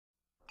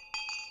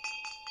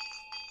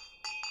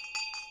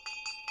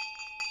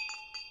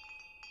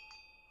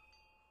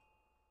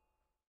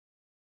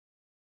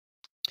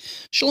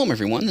Shalom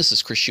everyone, this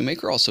is Chris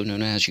Shoemaker, also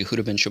known as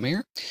Yehuda ben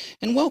Shomer,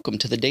 and welcome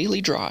to the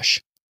Daily Drosh.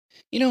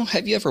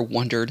 Have you ever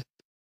wondered,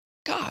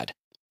 God,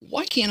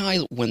 why can't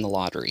I win the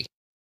lottery?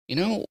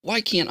 Why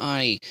can't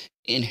I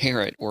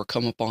inherit or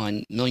come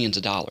upon millions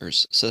of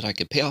dollars so that I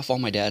could pay off all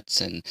my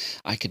debts and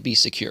I could be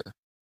secure?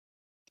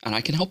 And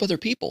I can help other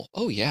people.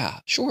 Oh yeah,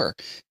 sure.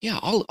 Yeah,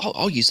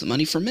 I'll use the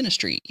money for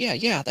ministry.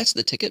 Yeah, that's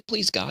the ticket.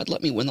 Please God,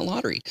 let me win the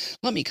lottery.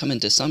 Let me come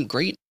into some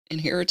great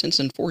inheritance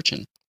and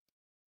fortune.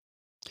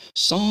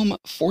 Psalm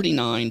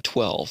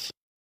 49:12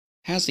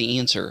 has the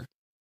answer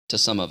to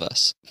some of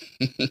us.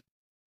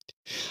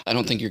 I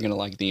don't think you're going to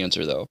like the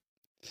answer, though.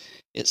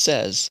 It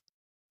says,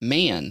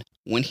 man,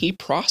 when he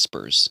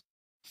prospers,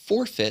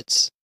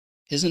 forfeits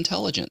his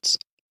intelligence.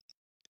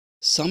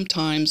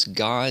 Sometimes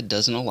God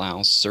doesn't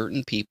allow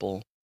certain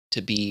people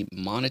to be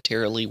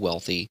monetarily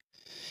wealthy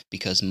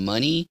because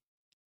money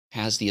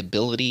has the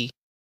ability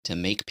to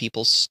make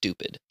people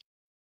stupid.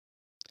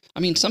 I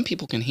mean, some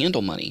people can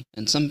handle money,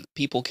 and some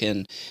people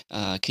can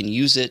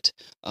use it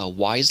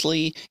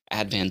wisely,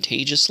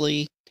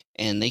 advantageously,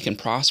 and they can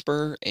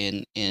prosper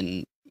in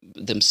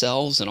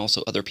themselves and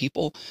also other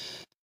people.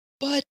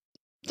 But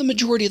the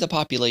majority of the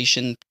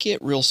population get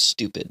real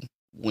stupid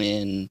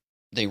when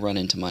they run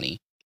into money.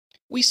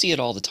 We see it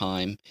all the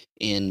time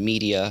in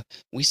media.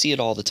 We see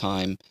it all the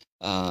time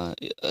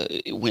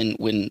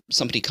when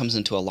somebody comes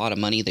into a lot of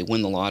money, they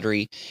win the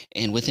lottery,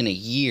 and within a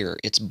year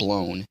it's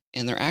blown,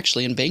 and they're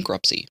actually in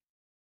bankruptcy.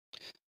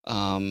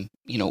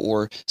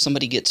 Or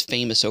somebody gets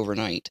famous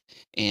overnight,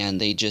 and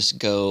they just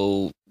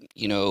go,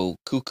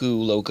 cuckoo,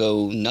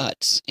 loco,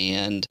 nuts,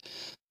 and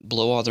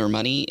blow all their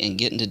money and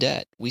get into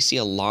debt. We see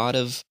a lot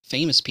of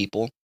famous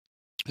people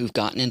who've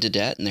gotten into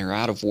debt and they're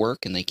out of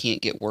work and they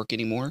can't get work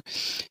anymore.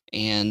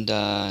 And,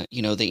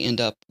 they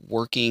end up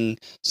working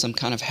some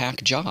kind of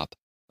hack job.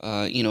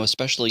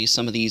 Especially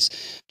some of these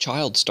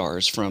child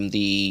stars from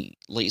the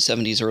late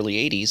 70s, early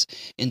 80s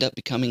end up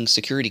becoming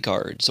security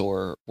guards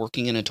or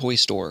working in a toy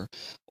store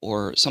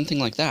or something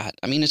like that.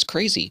 I mean, it's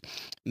crazy.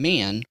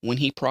 Man, when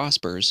he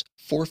prospers,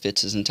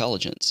 forfeits his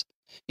intelligence.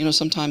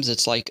 Sometimes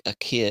it's like a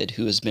kid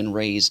who has been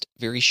raised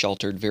very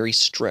sheltered, very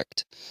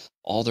strict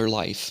all their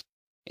life,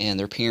 and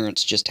their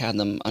parents just had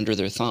them under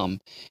their thumb.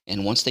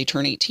 And once they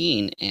turn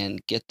 18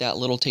 and get that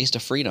little taste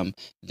of freedom,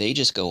 they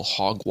just go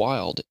hog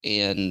wild.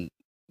 And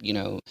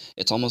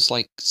it's almost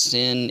like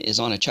sin is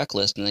on a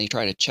checklist, and they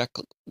try to check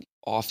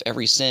off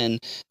every sin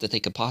that they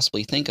could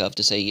possibly think of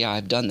to say, yeah,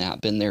 I've done that,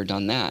 been there,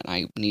 done that.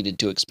 I needed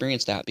to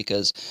experience that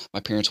because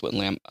my parents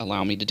wouldn't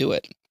allow me to do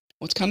it.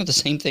 Well, it's kind of the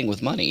same thing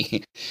with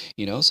money.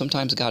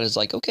 Sometimes God is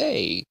like,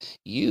 okay,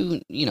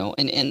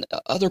 and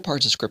other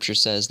parts of Scripture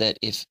says that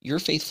if you're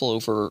faithful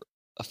over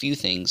a few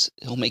things,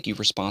 He'll make you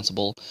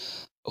responsible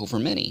over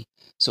many.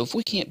 So if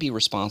we can't be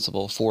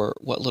responsible for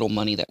what little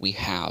money that we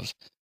have,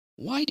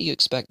 why do you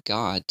expect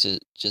God to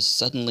just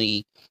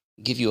suddenly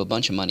give you a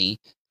bunch of money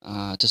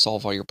to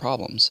solve all your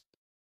problems?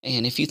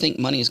 And if you think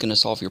money is going to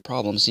solve your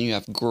problems, then you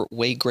have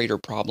way greater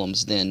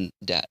problems than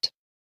debt,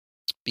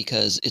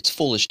 because it's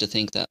foolish to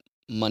think that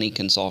money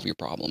can solve your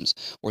problems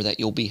or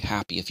that you'll be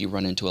happy if you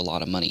run into a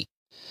lot of money.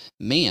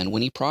 Man,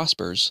 when he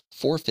prospers,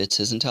 forfeits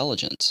his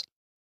intelligence.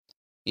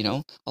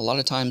 A lot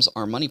of times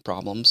our money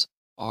problems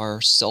are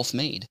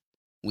self-made.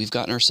 We've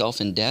gotten ourselves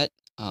in debt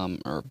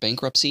or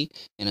bankruptcy,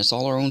 and it's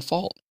all our own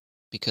fault,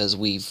 because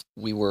we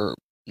were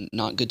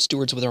not good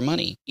stewards with our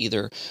money.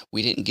 Either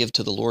we didn't give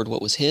to the Lord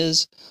what was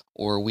His,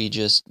 or we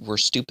just were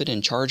stupid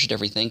and charged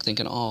everything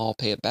thinking, oh, I'll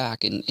pay it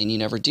back, and you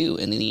never do.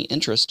 And then the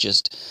interest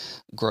just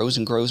grows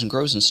and grows and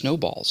grows and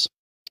snowballs.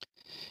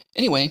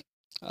 Anyway,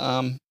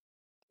 when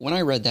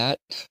I read that,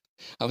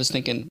 I was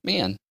thinking,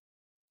 man,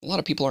 a lot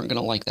of people aren't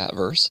going to like that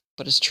verse,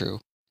 but it's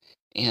true.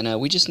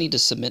 And we just need to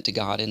submit to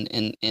God,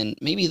 and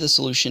maybe the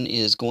solution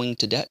is going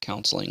to debt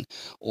counseling,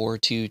 or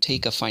to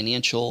take a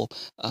financial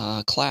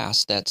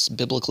class that's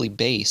biblically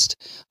based,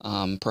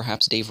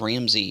 perhaps Dave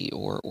Ramsey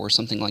or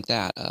something like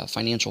that,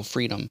 financial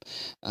freedom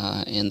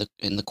in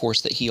the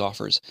course that he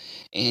offers,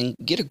 and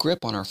get a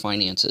grip on our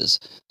finances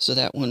so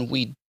that when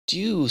we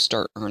do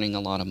start earning a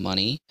lot of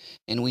money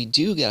and we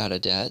do get out of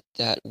debt,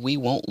 that we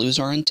won't lose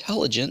our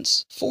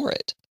intelligence for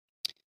it.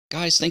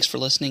 Guys, thanks for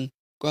listening.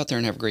 Go out there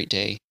and have a great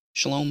day.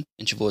 Shalom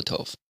and Shavua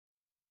Tov.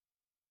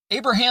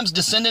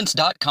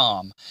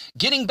 Abraham'sDescendants.com,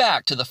 getting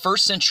back to the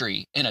first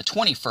century in a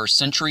 21st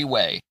century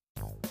way.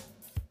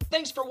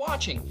 Thanks for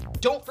watching.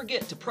 Don't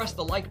forget to press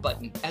the like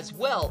button as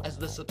well as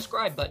the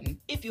subscribe button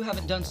if you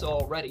haven't done so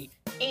already,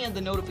 and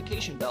the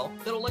notification bell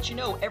that'll let you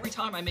know every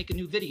time I make a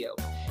new video.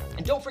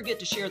 And don't forget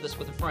to share this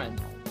with a friend.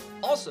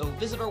 Also,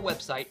 visit our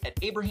website at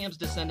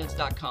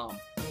Abraham'sDescendants.com.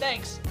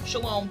 Thanks.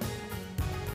 Shalom.